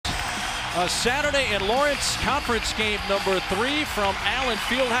A Saturday in Lawrence, conference game number 3 from Allen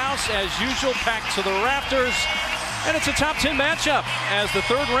Fieldhouse, as usual, packed to the rafters. And it's a top 10 matchup as the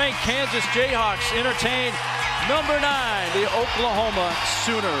third-ranked Kansas Jayhawks entertain number 9, the Oklahoma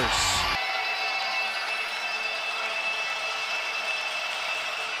Sooners.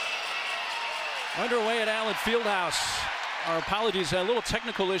 Underway at Allen Fieldhouse. Our apologies, a little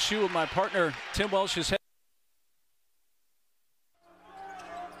technical issue with my partner, Tim Welsh's head.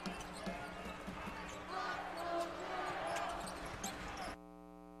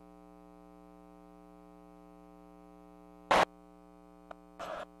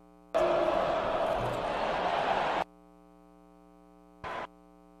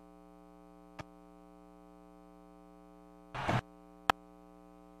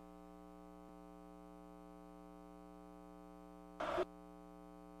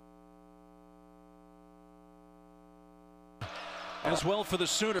 As well for the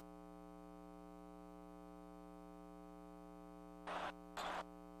Sooners.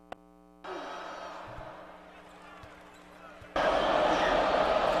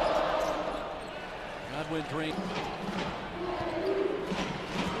 Godwin drink.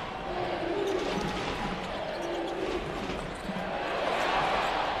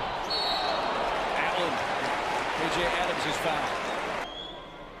 Allen. KJ Adams is fouled.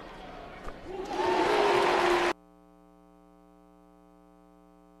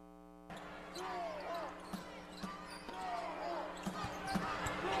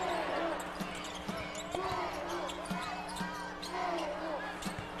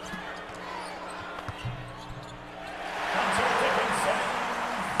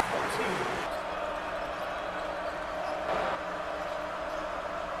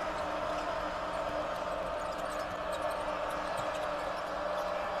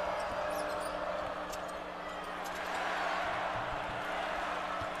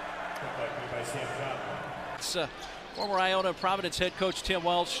 It's former Iona Providence head coach Tim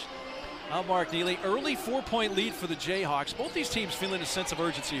Welsh. I'm Mark Neely. Early 4-point lead for the Jayhawks. Both these teams feeling a sense of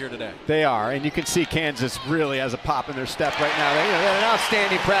urgency here today. They are, and you can see Kansas really has a pop in their step right now. They had an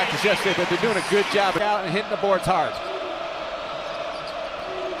outstanding practice yesterday, but they're doing a good job out and hitting the boards hard.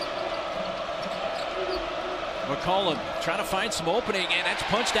 McCollum trying to find some opening, and that's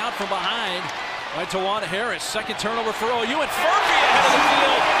punched out from behind by Tawana Harris. Second turnover for OU, and Furby ahead of the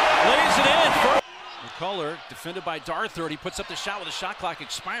field lays it in. McCullough defended by Darthur. He puts up the shot with the shot clock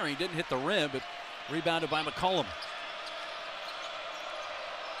expiring. Didn't hit the rim, but rebounded by McCollum.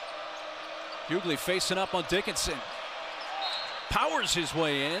 Hughley facing up on Dickinson. Powers his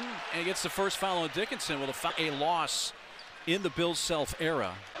way in and gets the first foul on Dickinson with a loss in the Bill Self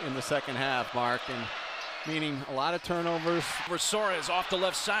era. In the second half, Mark, and meaning a lot of turnovers. Suarez off the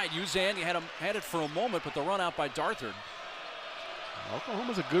left side. Uzan had it for a moment, but the run out by Darthur.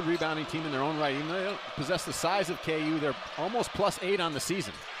 Oklahoma's a good rebounding team in their own right. Even though they don't possess the size of KU, they're almost +8 on the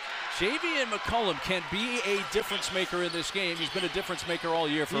season. Javian McCollum can be a difference maker in this game. He's been a difference maker all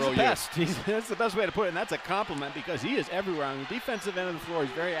year for OU. He's the best. That's the best way to put it, and that's a compliment because he is everywhere. On the defensive end of the floor,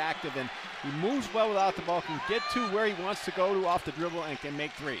 he's very active, and he moves well without the ball, can get to where he wants to go to off the dribble, and can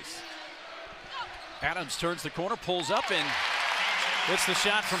make threes. Adams turns the corner, pulls up, and hits the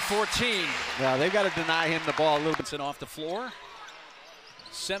shot from 14. Yeah, they've got to deny him the ball a little bit. Off the floor.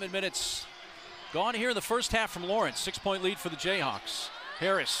 7 minutes gone here in the first half from Lawrence. 6-point lead for the Jayhawks.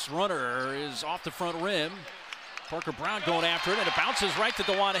 Harris, runner, is off the front rim. Parker Brown going after it, and it bounces right to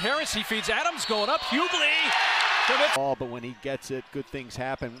Tawana Harris. He feeds Adams, going up. Hughley. But when he gets it, good things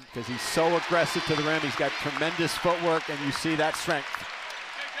happen because he's so aggressive to the rim. He's got tremendous footwork, and you see that strength.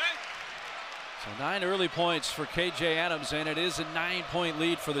 So 9 early points for KJ Adams, and it is a 9-point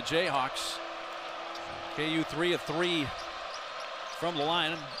lead for the Jayhawks. KU 3 of 3 from the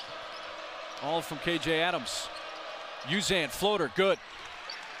line, all from KJ Adams. Uzan, floater, good.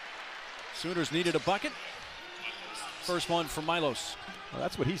 Sooners needed a bucket. First one from Milos. Well,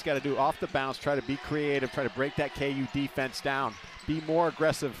 that's what he's got to do off the bounce, try to be creative, try to break that KU defense down, be more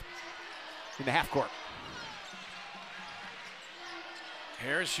aggressive in the half court.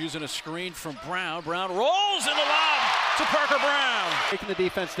 Harris using a screen from Brown. Brown rolls in the lob to Parker Brown. Taking the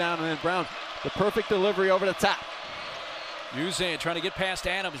defense down, and then Brown, the perfect delivery over the top. Uzan trying to get past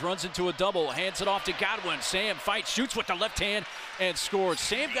Adams, runs into a double, hands it off to Godwin. Sam fights, shoots with the left hand, and scores.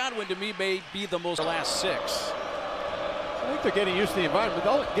 Sam Godwin, to me, may be the most last 6. I think they're getting used to the environment.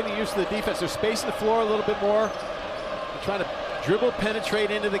 They're getting used to the defense. They're spacing the floor a little bit more. They're trying to dribble, penetrate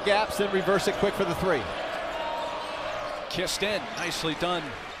into the gaps, then reverse it quick for the 3. Kissed in, nicely done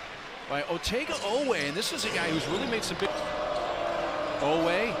by Otega Owe, and this is a guy who's really made some big.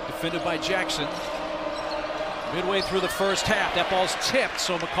 Owe defended by Jackson. Midway through the first half, that ball's tipped,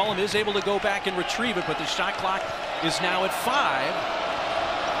 so McCollum is able to go back and retrieve it, but the shot clock is now at 5.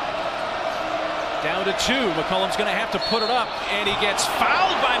 Down to 2. McCollum's going to have to put it up, and he gets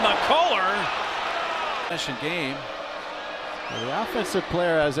fouled by McCullough. Session game. Well, the offensive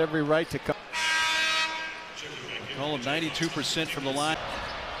player has every right to come. McCollum 92% from the line.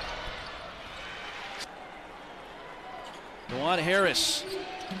 DeJuan Harris,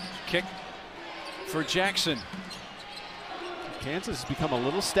 kick for Jackson. Kansas has become a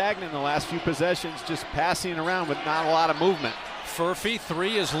little stagnant in the last few possessions, just passing around with not a lot of movement. Furphy,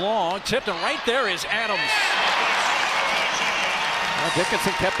 3 is long, tipped, and right there is Adams. Well,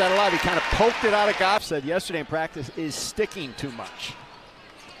 Dickinson kept that alive. He kind of poked it out of Goff. Said yesterday in practice is sticking too much,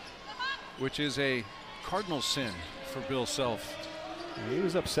 which is a cardinal sin for Bill Self. He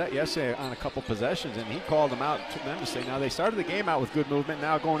was upset yesterday on a couple possessions, and he called them out tremendously. Now, they started the game out with good movement,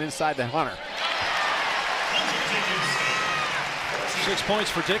 now going inside the Hunter. 6 points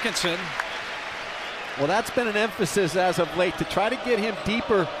for Dickinson. Well, that's been an emphasis as of late, to try to get him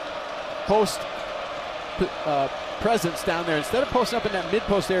deeper post presence down there. Instead of posting up in that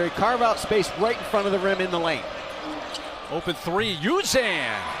mid-post area, carve out space right in front of the rim in the lane. Open 3,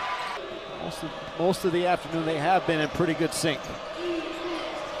 Uzan. Most of the afternoon, they have been in pretty good sync.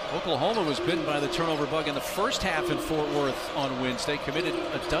 Oklahoma was bitten by the turnover bug in the first half in Fort Worth on Wednesday. Committed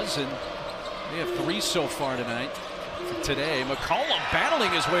a dozen. They have 3 so far today. McCollum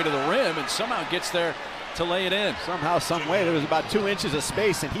battling his way to the rim and somehow gets there to lay it in. Somehow, some way, there was about 2 inches of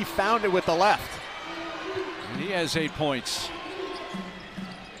space, and he found it with the left. And he has 8 points.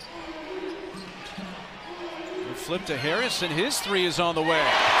 We'll flip to Harris, and his 3 is on the way.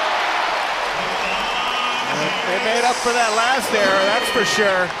 They made up for that last error, that's for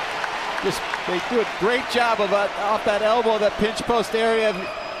sure. They do a great job of off that elbow, that pinch post area,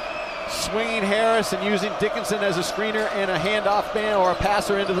 swinging Harris and using Dickinson as a screener and a handoff man or a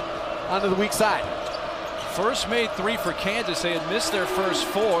passer onto the weak side. First made 3 for Kansas. They had missed their first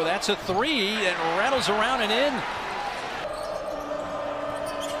 4. That's a 3 and rattles around and in.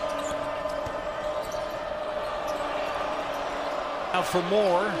 Now for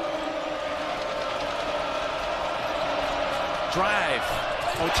more. Drive.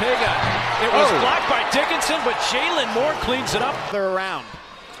 Ortega. It was blocked by Dickinson, but Jalen Moore cleans it up. They're around.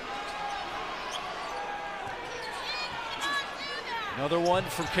 Another one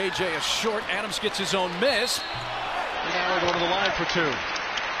from KJ, a short. Adams gets his own miss. And now we're going to the line for 2.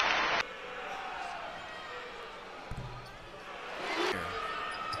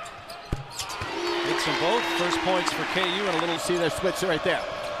 Hits them both. First points for KU and a little. See their switch right there.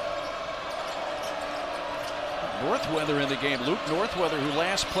 Northweather in the game. Luke Northweather, who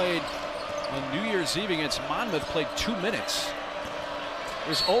last played on New Year's Eve against Monmouth, played 2 minutes.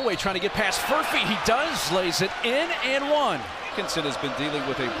 There's Owe trying to get past Furphy. He does, lays it in and 1. Dickinson has been dealing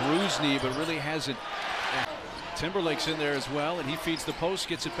with a bruised knee, but really hasn't. Timberlake's in there as well, and he feeds the post,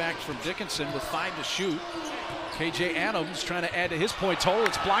 gets it back from Dickinson with 5 to shoot. KJ Adams trying to add to his point total.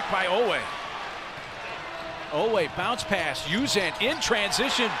 It's blocked by Owe. Owe bounce pass. Uzan in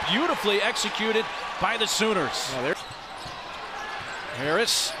transition, beautifully executed by the Sooners. Well,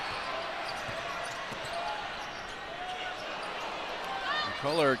 Harris.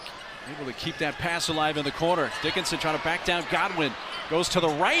 McCullough able to keep that pass alive in the corner. Dickinson trying to back down Godwin. Goes to the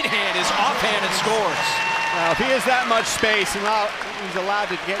right hand, is offhand and scores. Now, if he has that much space, and he's allowed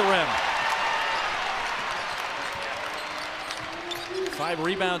to get the rim. 5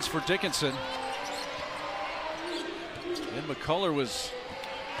 rebounds for Dickinson. And McCullough was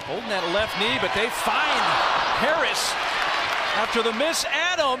holding that left knee, but they find Harris after the miss.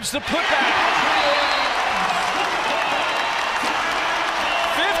 Adams, the putback.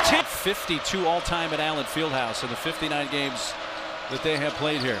 52 all-time at Allen Fieldhouse in the 59 games that they have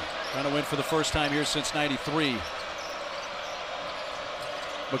played here. Trying to win for the first time here since '93.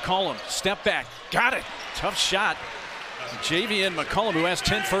 McCollum, step back, got it. Tough shot. Javian McCollum, who has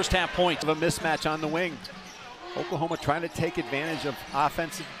 10 first-half points. Of a mismatch on the wing. Oklahoma trying to take advantage of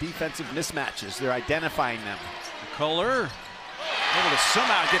offensive, defensive mismatches. They're identifying them. McCullough able to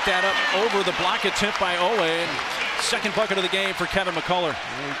somehow get that up over the block attempt by Owe. And second bucket of the game for Kevin McCullough.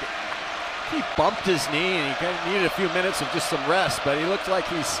 He bumped his knee and he needed a few minutes of just some rest, but he looked like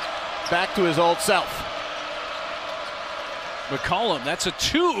he's back to his old self. McCollum, that's a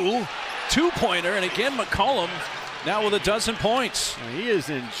two-pointer, and again McCollum now with a dozen points. He is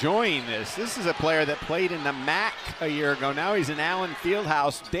enjoying this. This is a player that played in the MAC a year ago. Now he's in Allen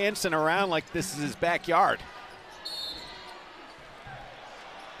Fieldhouse dancing around like this is his backyard.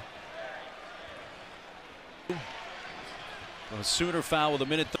 A Sooner foul with a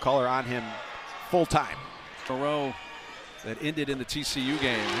minute. Color on him full time. A row that ended in the TCU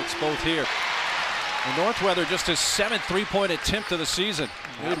game. It's both here. And Northweather just his 7th three-point attempt of the season.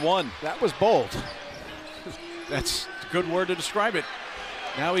 Lead one. That was bold. That's a good word to describe it.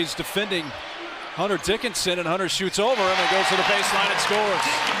 Now he's defending Hunter Dickinson, and Hunter shoots over him and goes to the baseline and scores.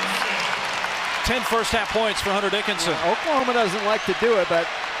 10 first-half points for Hunter Dickinson. Yeah, Oklahoma doesn't like to do it, but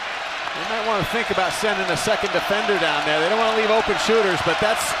they might want to think about sending a second defender down there. They don't want to leave open shooters, but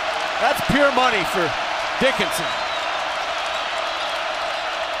that's pure money for Dickinson.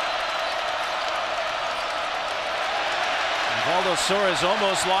 Aldo Soares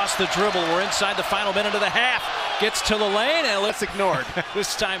almost lost the dribble. We're inside the final minute of the half. Gets to the lane and it's ignored.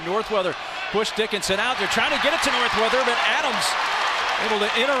 This time Northweather pushed Dickinson out. They're trying to get it to Northweather, but Adams able to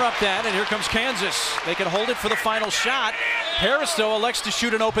interrupt that, and here comes Kansas. They can hold it for the final shot. Harris, though, elects to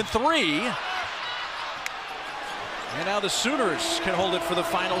shoot an open three. And now the Sooners can hold it for the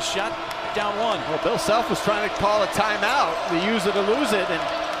final shot. Down one. Well, Bill Self was trying to call a timeout, to use it or lose it, and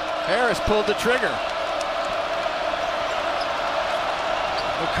Harris pulled the trigger.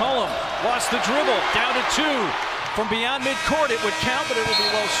 McCollum lost the dribble, down to 2. From beyond midcourt, it would count, but it will be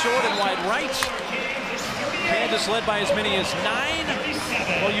well short and wide right. Kansas led by as many as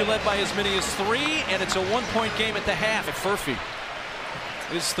 9. OU led by as many as 3, and it's a 1-point game at the half. Furphy,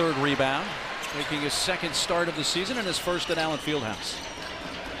 his 3rd rebound, making his 2nd start of the season and his 1st at Allen Fieldhouse.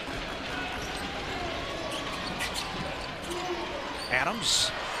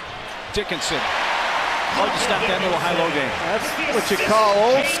 Adams, Dickinson. Hard to stop that little high-low game. That's what you call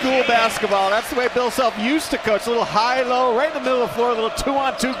old school basketball. That's the way Bill Self used to coach. A little high-low, right in the middle of the floor, a little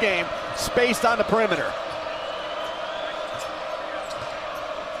 2-on-2 game, spaced on the perimeter.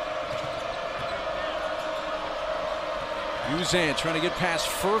 Uzan trying to get past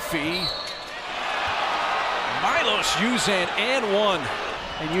Furphy. Milos Uzan and 1.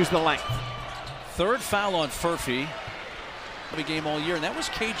 And use the length. 3rd foul on Furphy. The game all year, and that was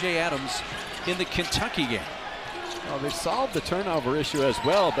KJ Adams in the Kentucky game. Well, they solved the turnover issue as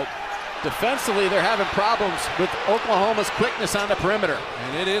well, but defensively they're having problems with Oklahoma's quickness on the perimeter.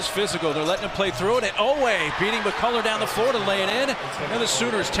 And it is physical. They're letting him play through it, and Owe beating McCullough down the floor to lay it in, and the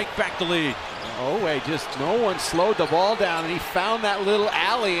Sooners take back the lead. Owe, just no one slowed the ball down, and he found that little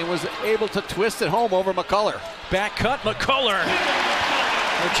alley and was able to twist it home over McCullough. Back cut, McCullough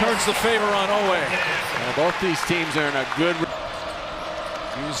returns the favor on Owe. Well, both these teams are in a good...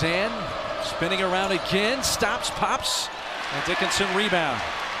 Uzan spinning around again, stops, pops, and Dickinson rebound.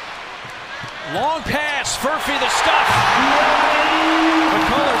 Long pass, Furphy the stuff.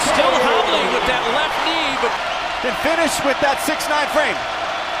 McCullough still hobbling with that left knee, but can finish with that 6'9" frame.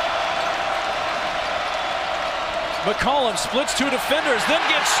 McCollum splits 2 defenders, then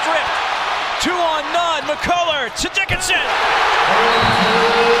gets stripped. 2 on none, McCullough to Dickinson.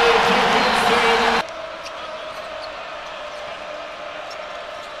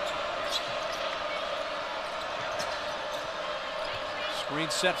 Screen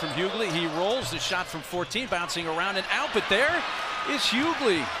set from Hughley. He rolls the shot from 14, bouncing around and out, but there is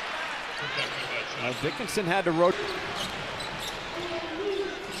Hughley. Dickinson had to rotate.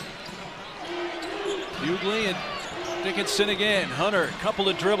 Hughley and Dickinson again. Hunter, couple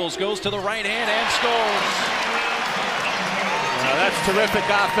of dribbles, goes to the right hand and scores. That's terrific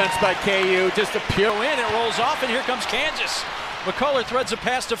offense by KU. Just a pure win. It rolls off, and here comes Kansas. McCullough threads a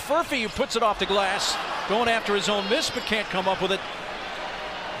pass to Furphy, who puts it off the glass. Going after his own miss, but can't come up with it.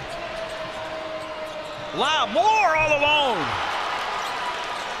 Moore all alone.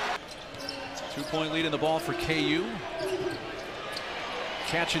 2-point lead in the ball for KU.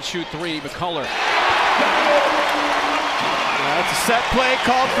 Catch and shoot 3, McCullough. That's a set play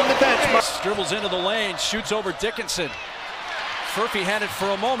called from the bench. Dribbles into the lane, shoots over Dickinson. Furphy had it for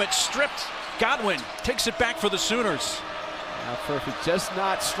a moment, stripped. Godwin takes it back for the Sooners. Now Furphy just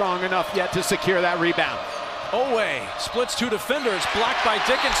not strong enough yet to secure that rebound. Owe splits 2 defenders, blocked by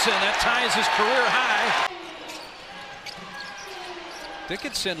Dickinson. That ties his career high.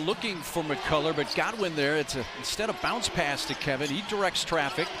 Dickinson looking for McCullough, but Godwin there. Instead of bounce pass to Kevin, he directs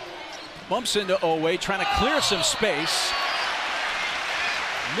traffic. Bumps into Owe, trying to clear some space.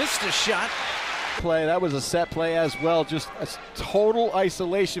 Missed a shot. Play, that was a set play as well. Just a total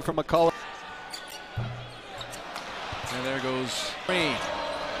isolation from McCullough. And there goes Green.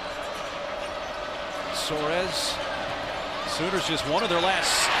 Soares. Sooners just one of their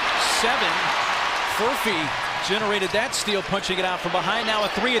last 7. Furphy generated that steal, punching it out from behind. Now a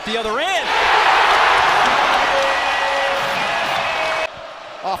 3 at the other end.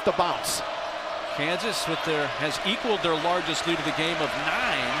 Off the bounce. Kansas has equaled their largest lead of the game of 9.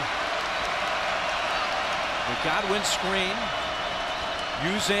 The Godwin screen.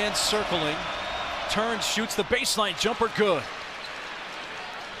 Uzan circling. turns, shoots the baseline jumper, good.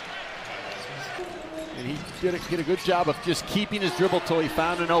 And he did a good job of just keeping his dribble till he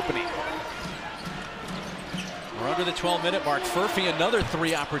found an opening. We're under the 12-minute mark. Furphy, another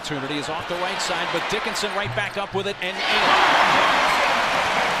three opportunity, is off the right side, but Dickinson right back up with it and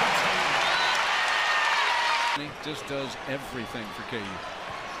in. He just does everything for KU.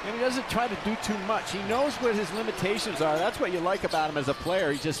 And he doesn't try to do too much. He knows what his limitations are. That's what you like about him as a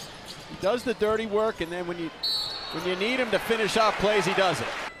player. He does the dirty work, and then when you need him to finish off plays, he does it.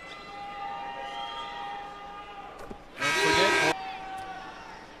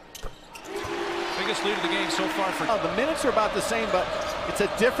 Biggest lead of the game so far for. The minutes are about the same, but it's a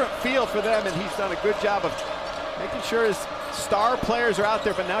different feel for them, and he's done a good job of making sure his star players are out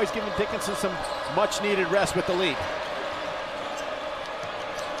there, but now he's giving Dickinson some much-needed rest with the lead.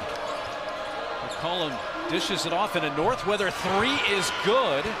 McCollum dishes it off, and a Northweather three is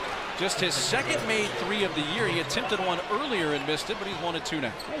good. Just his second made three of the year. He attempted one earlier and missed it, but he's 1-2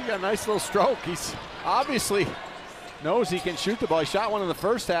 now. He got a nice little stroke. He's obviously knows he can shoot the ball. He shot one in the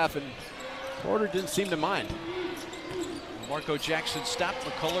first half, and Porter didn't seem to mind. Marco Jackson stopped.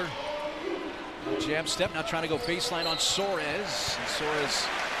 McCullough jab step, now trying to go baseline on Soares. And Soares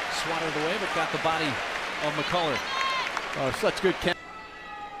swatted it away, but got the body of McCullough. Oh, such good.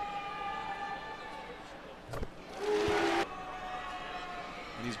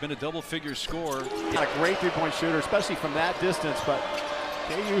 And he's been a double-figure scorer. Not a great three-point shooter, especially from that distance, but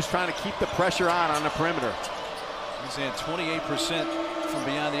KU's trying to keep the pressure on the perimeter. He's at 28% from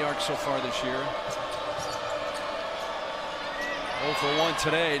beyond the arc so far this year. 0 for 1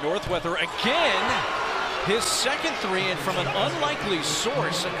 today. Northweather again, his second three, and from an unlikely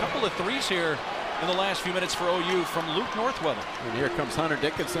source. A couple of threes here in the last few minutes for OU from Luke Northweather. And here comes Hunter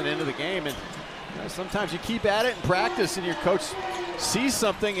Dickinson into the game, and sometimes you keep at it in practice, and your coach sees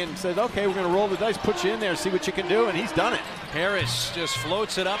something and says, okay, we're going to roll the dice, put you in there, see what you can do, and he's done it. Harris just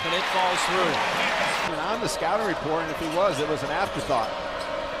floats it up, and it falls through. And on the scouting report, and if he was, it was an afterthought.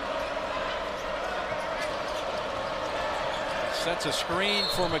 Sets a screen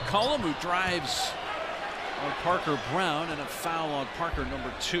for McCollum, who drives on Parker Brown, and a foul on Parker,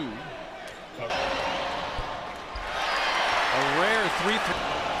 number 2. A rare 3-3.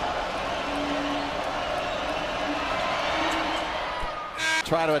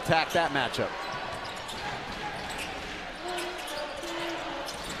 Try to attack that matchup.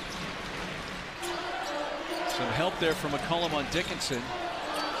 Some help there from McCollum on Dickinson.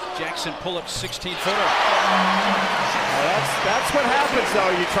 Jackson pull up 16-footer. That's what happens,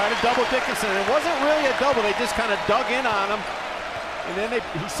 though. You try to double Dickinson. It wasn't really a double. They just kind of dug in on him. And then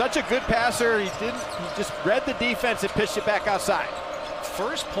he's such a good passer. He just read the defense and pitched it back outside.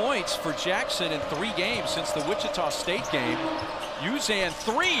 First points for Jackson in 3 games since the Wichita State game. Uzan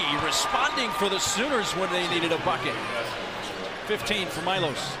 3, responding for the Sooners when they needed a bucket. 15 for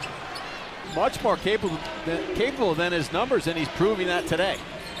Milos. Much more capable than his numbers, and he's proving that today.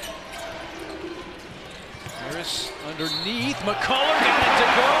 Harris underneath. McCullough got it to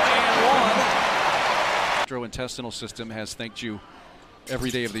go and one. Gastrointestinal system has thanked you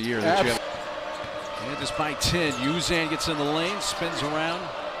every day of the year. That you have. Kansas by 10. Uzan gets in the lane, spins around.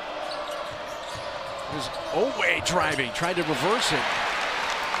 There's Owe driving, tried to reverse it.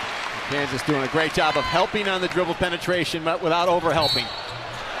 Kansas doing a great job of helping on the dribble penetration, but without over-helping.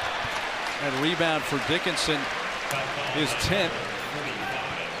 And rebound for Dickinson, his 10th.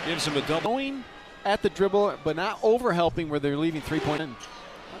 Gives him a double. Going at the dribble, but not over-helping where they're leaving three-point in.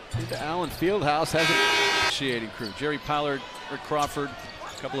 Into Allen Fieldhouse hasn't. Initiating crew. Jerry Pollard, Rick Crawford,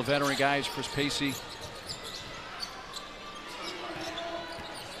 a couple of veteran guys, Chris Pacey.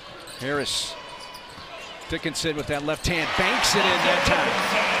 Harris. Dickinson with that left hand, banks it in that time.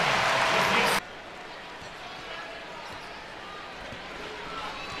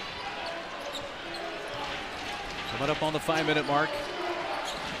 Coming up on the 5-minute mark.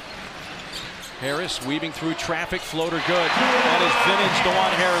 Harris weaving through traffic, floater good. That is vintage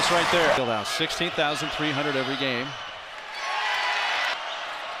DeJuan Harris right there. Fieldhouse, 16,300 every game.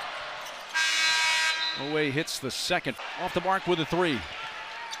 Owe hits the second, off the mark with a 3.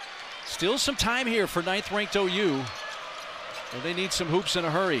 Still some time here for 9th-ranked OU. And they need some hoops in a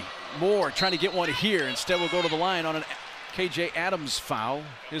hurry. Moore trying to get one here. Instead, we'll go to the line on an KJ Adams foul,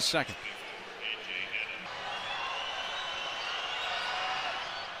 his second.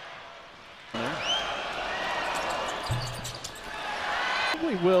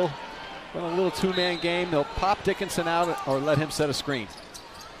 Probably will run a little 2-man game. They'll pop Dickinson out or let him set a screen.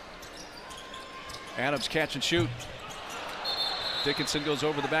 Adams catch and shoot. Dickinson goes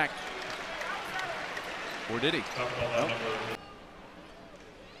over the back. Or did he? Nope.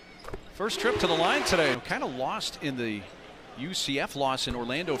 First trip to the line today. Kind of lost in the UCF loss in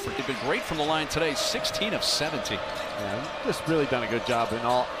Orlando. They've been great from the line today, 16 of 70. Yeah, just really done a good job in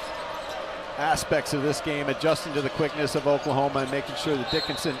all aspects of this game, adjusting to the quickness of Oklahoma and making sure that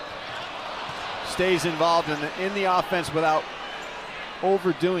Dickinson stays involved in the offense without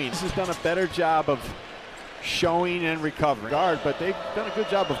overdoing. This has done a better job of showing and recovering guard, but they've done a good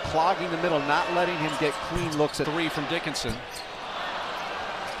job of clogging the middle, not letting him get clean looks at 3 from Dickinson.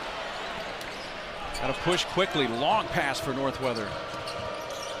 Got to push quickly. Long pass for Northweather.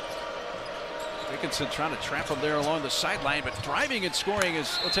 Dickinson trying to trap him there along the sideline, but driving and scoring is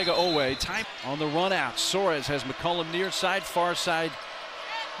Otega Oweh. Time on the run out. Soares has McCollum near side, far side.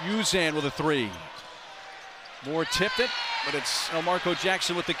 Uzan with a 3. Moore tipped it, but it's Elmarko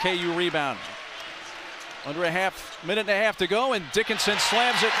Jackson with the KU rebound. Under a minute and a half to go, and Dickinson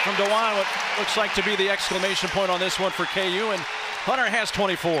slams it from Dewan. What looks like to be the exclamation point on this one for KU, and Hunter has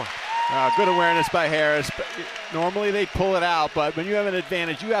 24. Good awareness by Harris. Normally they pull it out, but when you have an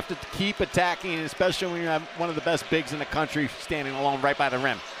advantage, you have to keep attacking, especially when you have one of the best bigs in the country standing alone right by the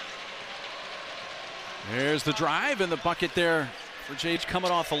rim. There's the drive and the bucket there for Jage,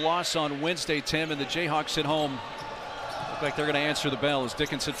 coming off a loss on Wednesday, Tim, and the Jayhawks at home look like they're going to answer the bell as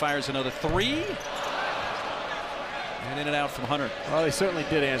Dickinson fires another 3. And in and out from Hunter. Well, they certainly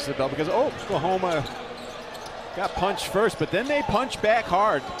did answer the bell because Oklahoma got punched first, but then they punched back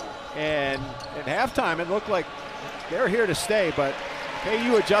hard. And at halftime, it looked like they're here to stay, but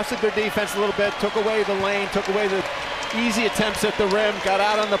KU adjusted their defense a little bit, took away the lane, took away the easy attempts at the rim, got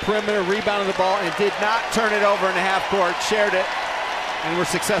out on the perimeter, rebounded the ball, and did not turn it over in the half court, shared it, and were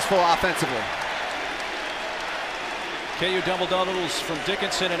successful offensively. KU double-doubles from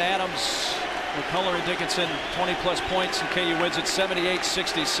Dickinson and Adams. McCullough and Dickinson, 20-plus points, and KU wins it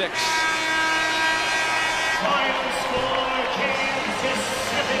 78-66. Final score, Kansas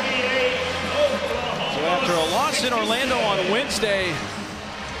 78, Oklahoma. So after a loss in Orlando on Wednesday,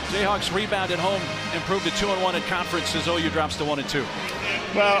 Jayhawks rebound at home, improved to 2-1 in conference as OU drops to 1-2.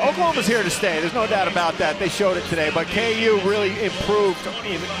 Well, Oklahoma's here to stay. There's no doubt about that. They showed it today, but KU really improved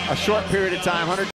in a short period of time.